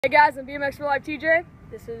Hey guys, I'm BMX4life TJ.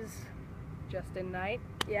 This is Justin Knight.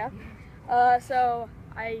 Yeah. So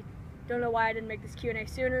I don't know why I didn't make this Q&A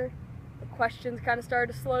sooner. The questions kind of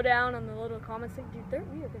started to slow down on the little comments thing.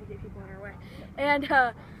 Dude, we are going to get people on our way. And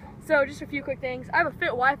so just a few quick things. I have a fit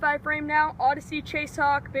Wi-Fi frame now, Odyssey Chase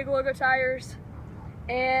Hawk, big logo tires,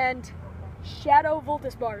 and Shadow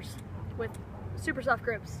Voltus bars with super soft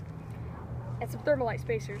grips and some Thermalite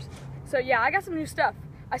spacers. So yeah, I got some new stuff.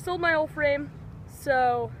 I sold my old frame.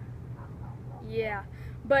 So, yeah,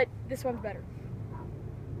 but this one's better.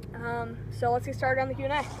 So let's get started on the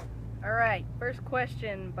Q&A. All right, first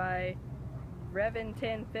question by Revan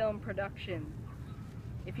 10 Film Production.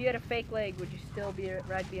 If you had a fake leg, would you still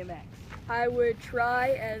ride BMX? I would try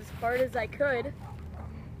as hard as I could.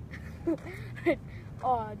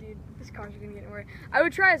 Oh, dude, this car's gonna get in the way. I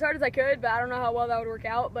would try as hard as I could, but I don't know how well that would work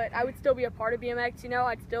out. But I would still be a part of BMX, you know.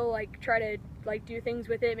 I'd still like try to like do things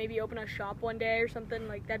with it. Maybe open a shop one day or something.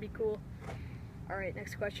 Like that'd be cool. All right,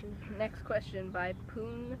 next question. Next question by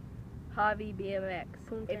Poon Javi BMX.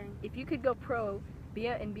 If you could go pro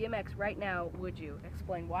in BMX right now, would you?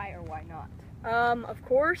 Explain why or why not. Of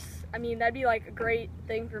course. I mean, that'd be like a great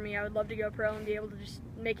thing for me. I would love to go pro and be able to just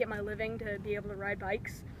make it my living to be able to ride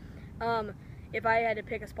bikes. If I had to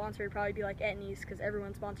pick a sponsor, it'd probably be like Etnies, because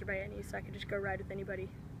everyone's sponsored by Etnies, so I could just go ride with anybody.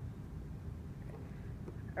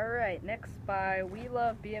 Alright, next by We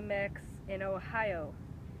Love BMX in Ohio.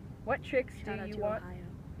 What tricks do you want?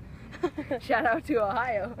 Shout out to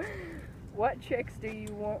Ohio. What tricks do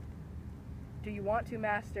you want to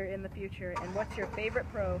master in the future? And what's your favorite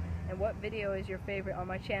pro? And what video is your favorite on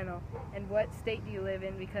my channel? And what state do you live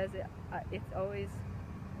in? Because it's always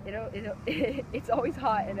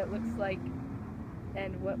hot and it looks like.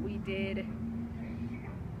 And what we did.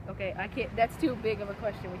 Okay, I can't. That's too big of a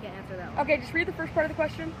question. We can't answer that one. Okay, just read the first part of the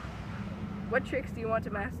question. What tricks do you want to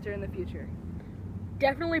master in the future?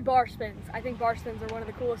 Definitely bar spins. I think bar spins are one of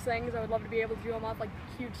the coolest things. I would love to be able to do them off like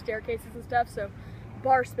huge staircases and stuff. So,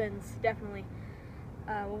 bar spins definitely.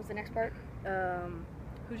 What was the next part?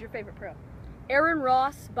 Who's your favorite pro? Aaron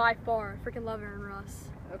Ross by far. I freaking love Aaron Ross.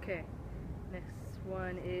 Okay. Next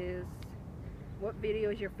one is, what video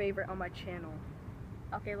is your favorite on my channel?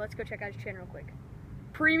 Okay, let's go check out his channel real quick.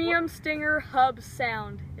 Premium Stinger Hub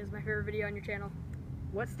Sound is my favorite video on your channel.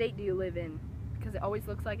 What state do you live in? Because it always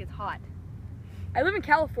looks like it's hot. I live in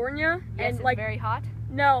California. Yes, and it's like very hot?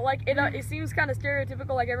 No, like it seems kind of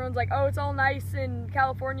stereotypical, like everyone's like, oh, it's all nice in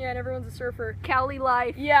California and everyone's a surfer. Cali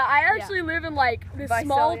life. Yeah, I actually live in like this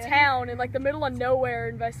small town in like the middle of nowhere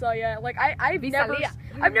in Visalia. Like I've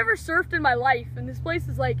never surfed in my life, and this place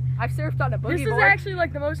is like, I've surfed on a boogie board. This is actually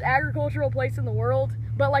like the most agricultural place in the world,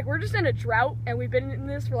 but like we're just in a drought and we've been in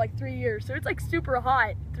this for like 3 years, so it's like super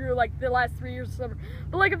hot through like the last 3 years of summer.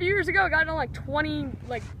 But like a few years ago it got down like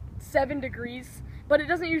 27 degrees. But it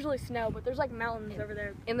doesn't usually snow, but there's like mountains over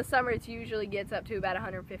there. In the summer, it usually gets up to about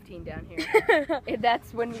 115 down here.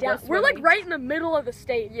 That's when we go swimming. We're like right in the middle of the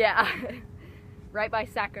state. Yeah. Right by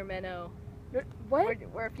Sacramento. What?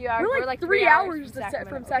 We're a few hours. We're like 3 hours from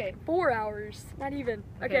Sacramento. Okay. 4 hours. Not even.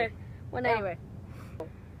 Okay. Anyway.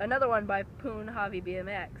 Another one by Poon Javi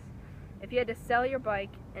BMX. If you had to sell your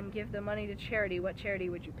bike and give the money to charity, what charity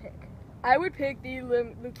would you pick? I would pick the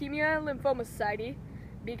Leukemia and Lymphoma Society,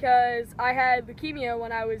 because I had leukemia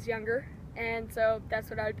when I was younger, and so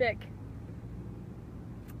that's what I would pick.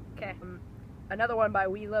 Okay. Another one by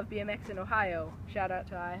We Love BMX in Ohio. Shout out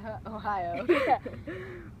to Ohio.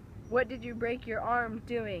 What did you break your arm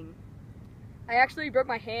doing? I actually broke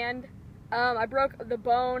my hand. I broke the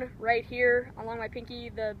bone right here along my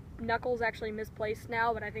pinky. The knuckle's actually misplaced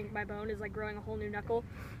now, but I think my bone is like growing a whole new knuckle.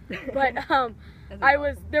 But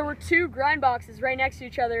there were two grind boxes right next to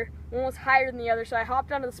each other. One was higher than the other, so I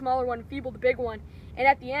hopped onto the smaller one and feebled the big one. And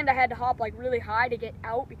at the end, I had to hop like really high to get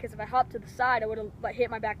out, because if I hopped to the side, I would have like hit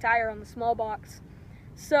my back tire on the small box.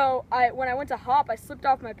 So when I went to hop, I slipped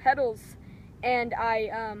off my pedals, and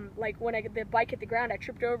when the bike hit the ground, I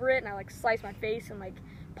tripped over it and I like sliced my face and like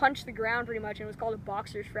punched the ground pretty much, and it was called a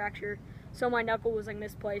boxer's fracture. So my knuckle was like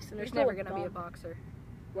misplaced, and there's never gonna be a boxer.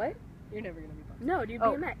 What? You're never gonna be a boxer. No, dude,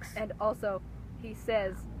 BMX. And also, he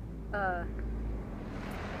says, I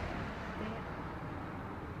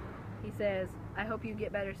hope you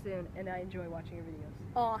get better soon, and I enjoy watching your videos.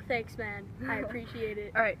 Oh, thanks, man. I appreciate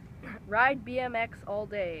it. All right, Ride BMX All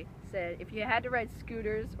Day said, if you had to ride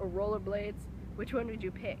scooters or rollerblades, which one would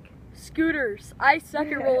you pick? Scooters. I suck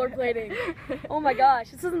at rollerblading. Oh my gosh,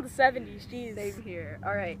 this isn't the 70s, jeez. Same here.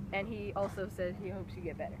 All right, and he also said he hopes you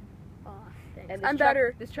get better. Oh, thanks. And I'm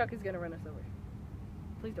better. This truck is gonna run us over.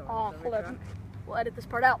 Please don't run us over. Hold up. We'll edit this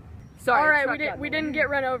part out. Sorry. All right, we didn't get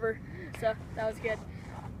run over, so that was good.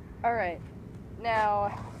 All right.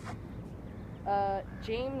 Now,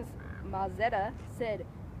 James Mazzetta said,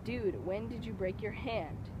 "Dude, when did you break your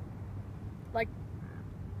hand?" Like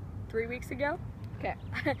 3 weeks ago. Okay.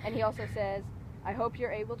 And he also says, "I hope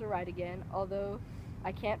you're able to ride again, although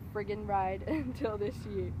I can't friggin' ride until this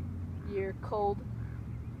year cold.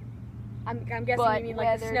 I'm guessing But you mean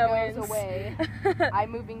like the weather snow goes ends. away.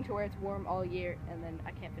 I'm moving to where it's warm all year," and then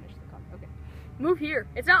I can't finish the comment. Okay. Move here.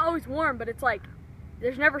 It's not always warm, but it's like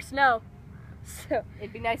there's never snow. So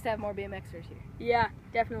It'd be nice to have more BMXers here. yeah,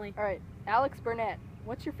 definitely. All right, Alex Burnett,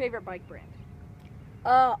 what's your favorite bike brand?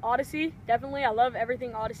 Odyssey, definitely. I love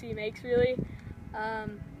everything Odyssey makes, really.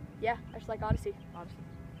 Yeah, I just like Odyssey. Odyssey.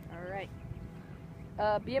 All right.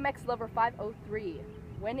 BMX Lover 503,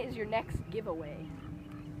 when is your next giveaway?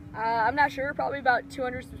 I'm not sure. Probably about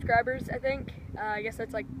 200 subscribers, I think. I guess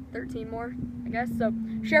that's like 13 more, I guess. So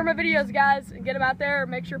share my videos, guys, and get them out there.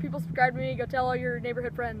 Make sure people subscribe to me. Go tell all your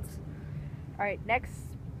neighborhood friends. All right, next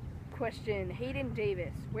question. Hayden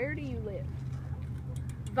Davis, where do you live?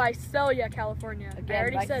 Visalia, California. Again, I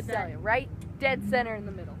already said Visalia, that. right dead center in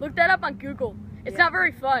the middle. Look that up on Google. It's Yeah. not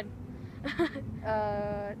very fun.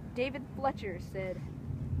 David Fletcher said,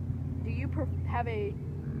 "Do you have a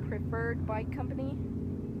preferred bike company?"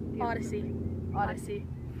 Do you have a Odyssey. preferred- Odyssey.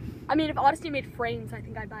 I mean, if Odyssey made frames, I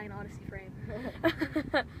think I'd buy an Odyssey frame.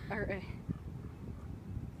 All right.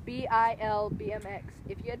 BIL-BMX,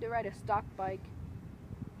 if you had to ride a stock bike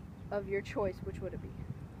of your choice, which would it be?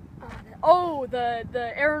 Oh, the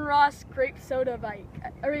Aaron Ross grape soda bike.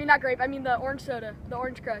 I mean, not grape. I mean the orange soda, the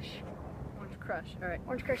Orange Crush. Orange Crush. All right.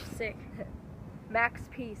 Orange Crush is sick. Max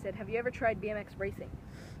P said, "Have you ever tried BMX racing?"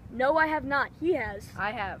 No, I have not. He has.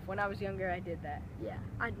 I have. When I was younger, I did that. Yeah.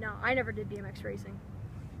 I never did BMX racing.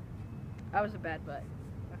 I was a bad butt.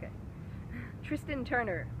 Okay. Tristan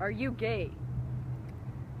Turner, are you gay?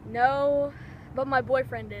 No, but my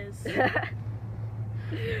boyfriend is.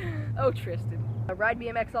 Oh, Tristan. Ride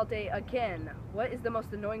BMX all day again. What is the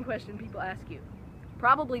most annoying question people ask you?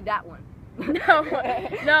 Probably that one.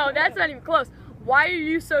 No, that's not even close. Why are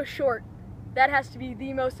you so short? That has to be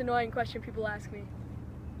the most annoying question people ask me.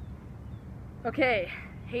 Okay,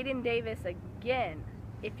 Hayden Davis again.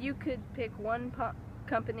 If you could pick one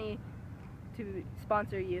company to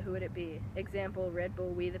sponsor you, who would it be? Example, Red Bull,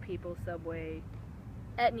 We the People, Subway.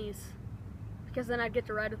 Etnies. Because then I'd get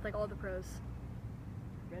to ride with like all the pros.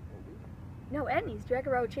 Red Bull, We. No, Etnies. Do I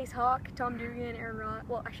could ride with Chase Hawk, Tom Dugan, Aaron Ross.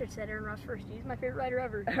 Well, I should have said Aaron Ross first. He's my favorite rider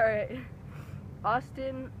ever. Alright.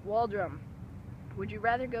 Austin Waldrum. Would you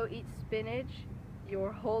rather go eat spinach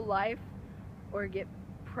your whole life or get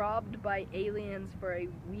probed by aliens for a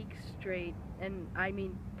week straight? And I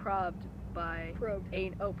mean probed by... Probed.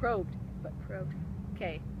 Probed. But Probed.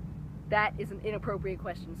 okay. That is an inappropriate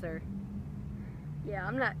question, sir. Yeah,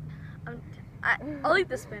 I'll eat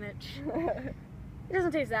the spinach. It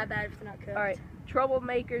doesn't taste that bad if it's not cooked. Alright.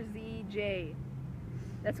 Troublemaker ZJ.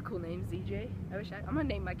 That's a cool name, ZJ. I'm gonna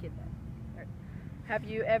name my kid that. Alright. Have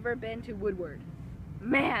you ever been to Woodward?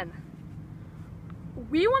 Man!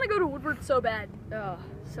 We want to go to Woodward so bad. Oh,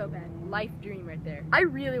 So bad. life dream right there. I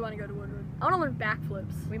really want to go to Woodward. I want to learn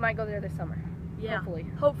backflips. We might go there this summer. Yeah. Hopefully.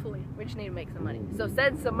 Hopefully. We just need to make some money. So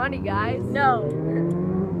send some money, guys. No.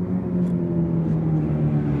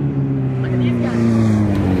 Look at these guys.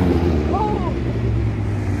 Oh!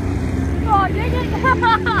 Oh, dang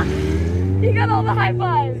it! He got all the high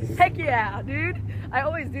fives. Heck yeah, dude. I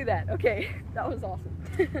always do that. Okay, that was awesome.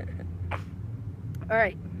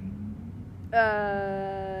 Alright.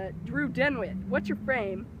 Drew Denwith, what's your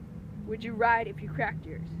frame would you ride if you cracked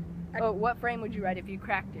yours? What frame would you ride if you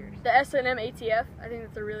cracked yours? The S&M ATF. I think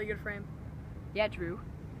that's a really good frame. Yeah, Drew.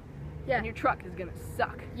 Yeah. And your truck is gonna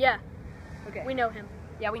suck. Yeah. Okay. We know him.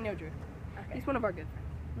 Yeah, we know Drew. Okay. He's one of our good friends.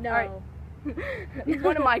 No. All right. He's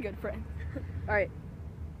one of my good friends. Alright.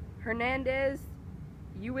 Hernandez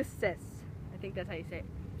Uises. I think that's how you say it.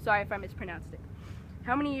 Sorry if I mispronounced it.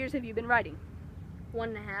 How many years have you been riding?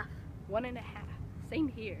 1.5. 1.5. Same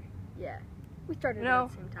here. Yeah. We started No, at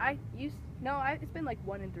the same time. it's been like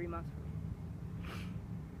 1 and 3 months for me.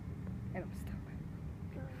 And I'm still.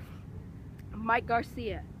 Mike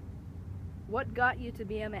Garcia. What got you to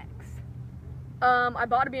BMX? I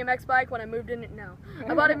bought a BMX bike when I moved in. No,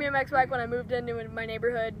 I bought a BMX bike when I moved into my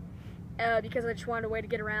neighborhood because I just wanted a way to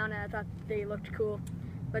get around, and I thought they looked cool.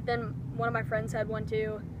 But then one of my friends had one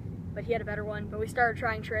too, but he had a better one. But we started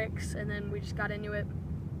trying tricks, and then we just got into it.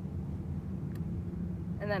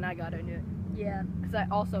 And then I got into it. Yeah. Because I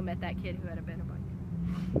also met that kid who had a better bike.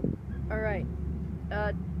 Alright.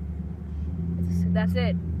 That's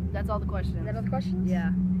it. That's all the questions. Is that all the questions?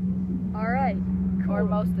 Yeah. All right. Cool. Or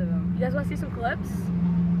most of them. You guys want to see some clips?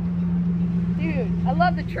 Dude, I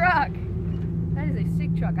love the truck. That is a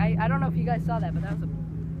sick truck. I don't know if you guys saw that, but that was a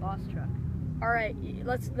boss truck. All right,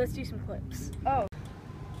 let's do some clips. Oh.